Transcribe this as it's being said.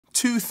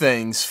Two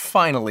things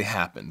finally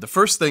happened. The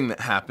first thing that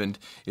happened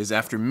is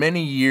after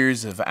many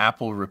years of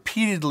Apple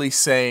repeatedly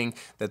saying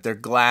that their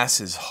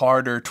glass is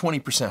harder,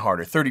 20%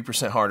 harder,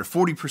 30% harder,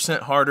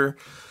 40% harder,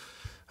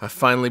 I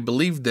finally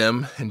believed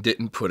them and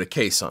didn't put a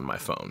case on my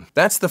phone.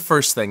 That's the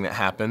first thing that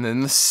happened.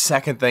 And the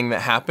second thing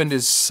that happened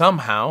is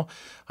somehow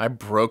I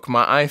broke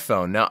my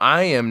iPhone. Now,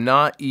 I am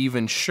not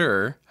even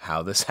sure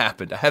how this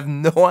happened. I have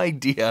no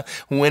idea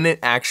when it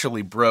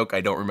actually broke. I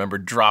don't remember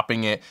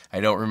dropping it. I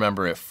don't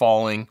remember it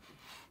falling.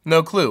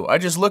 No clue. I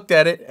just looked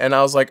at it and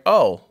I was like,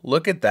 oh,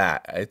 look at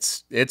that.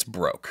 It's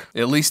broke.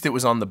 At least it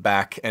was on the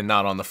back and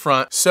not on the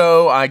front.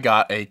 So I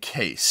got a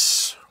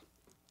case.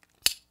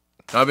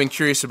 Now, I've been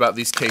curious about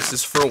these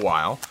cases for a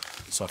while,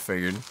 so I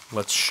figured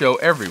let's show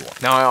everyone.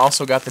 Now, I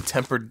also got the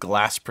tempered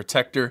glass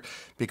protector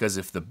because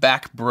if the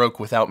back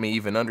broke without me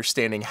even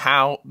understanding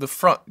how, the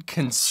front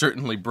can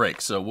certainly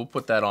break. So we'll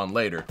put that on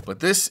later. But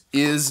this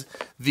is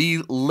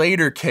the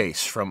later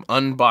case from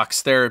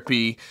Unbox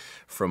Therapy,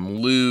 from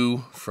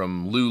Lou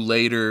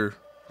Later.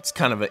 It's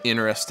kind of an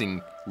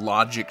interesting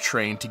logic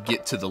train to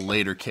get to the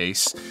later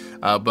case,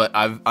 but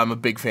I'm a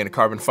big fan of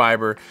carbon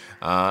fiber.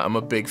 I'm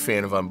a big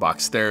fan of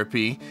Unbox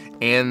Therapy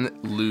and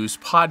Lou's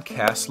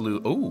podcast.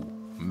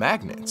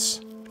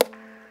 Magnets.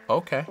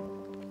 Okay.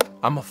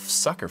 I'm a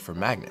sucker for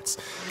magnets.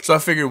 So I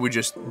figured we'd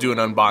just do an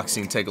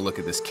unboxing, take a look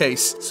at this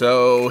case.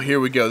 So here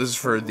we go. This is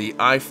for the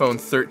iPhone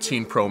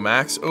 13 Pro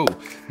Max. Oh,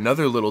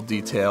 another little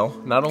detail.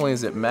 Not only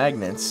is it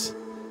magnets,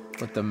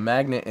 but the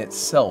magnet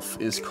itself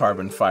is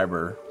carbon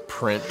fiber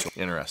print.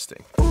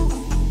 Interesting.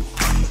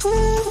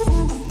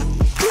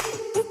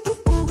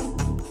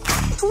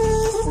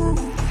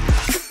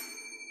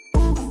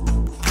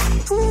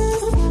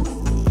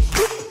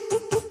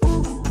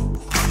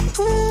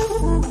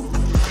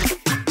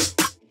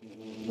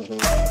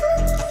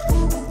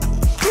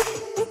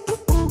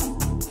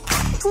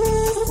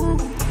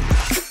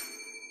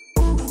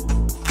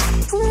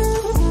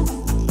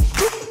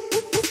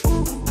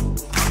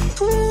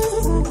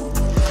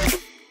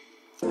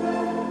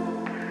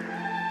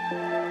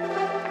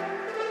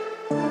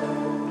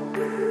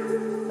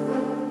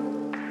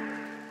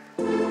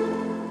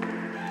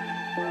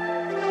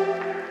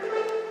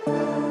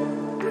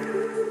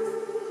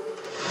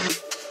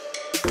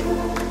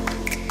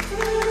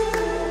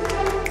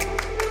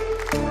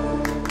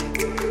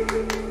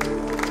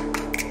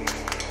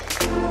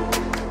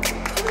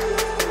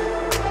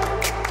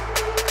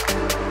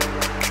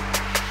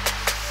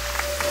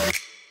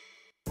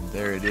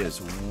 There it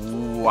is.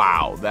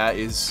 Wow, that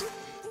is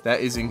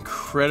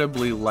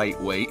incredibly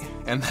lightweight,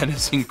 and that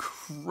is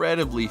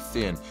incredibly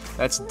thin.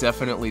 That's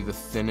definitely the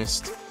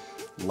thinnest,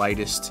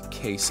 lightest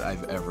case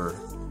I've ever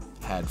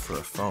had for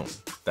a phone.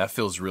 That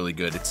feels really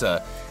good. It's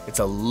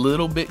a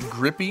little bit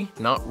grippy,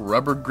 not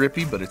rubber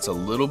grippy, but it's a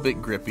little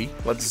bit grippy.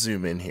 Let's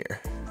zoom in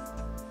here.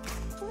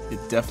 It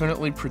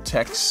definitely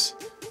protects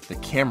the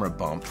camera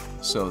bump,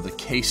 so the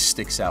case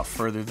sticks out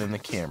further than the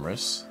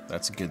cameras.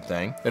 That's a good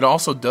thing. It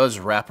also does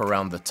wrap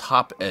around the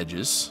top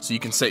edges, so you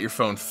can set your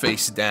phone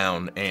face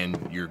down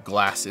and your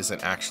glass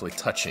isn't actually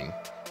touching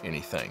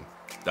anything.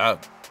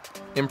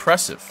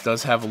 Impressive. It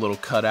does have a little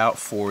cutout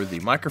for the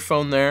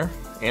microphone there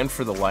and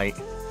for the light.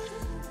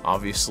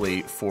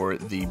 Obviously for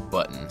the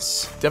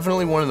buttons.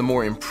 Definitely one of the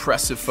more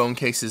impressive phone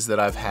cases that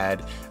I've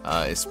had,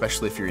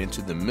 especially if you're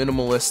into the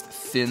minimalist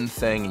thin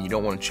thing and you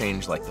don't want to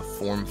change like the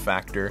form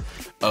factor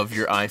of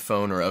your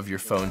iPhone or of your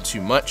phone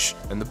too much.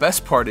 And the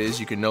best part is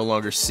you can no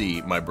longer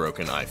see my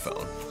broken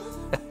iPhone.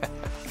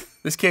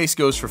 This case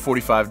goes for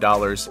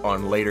 $45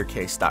 on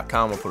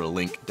latercase.com. I'll put a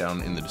link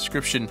down in the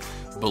description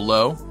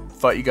below.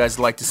 Thought you guys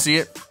would like to see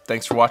it.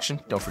 Thanks for watching.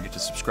 Don't forget to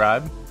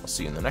subscribe. I'll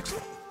see you in the next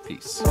one.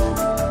 Peace.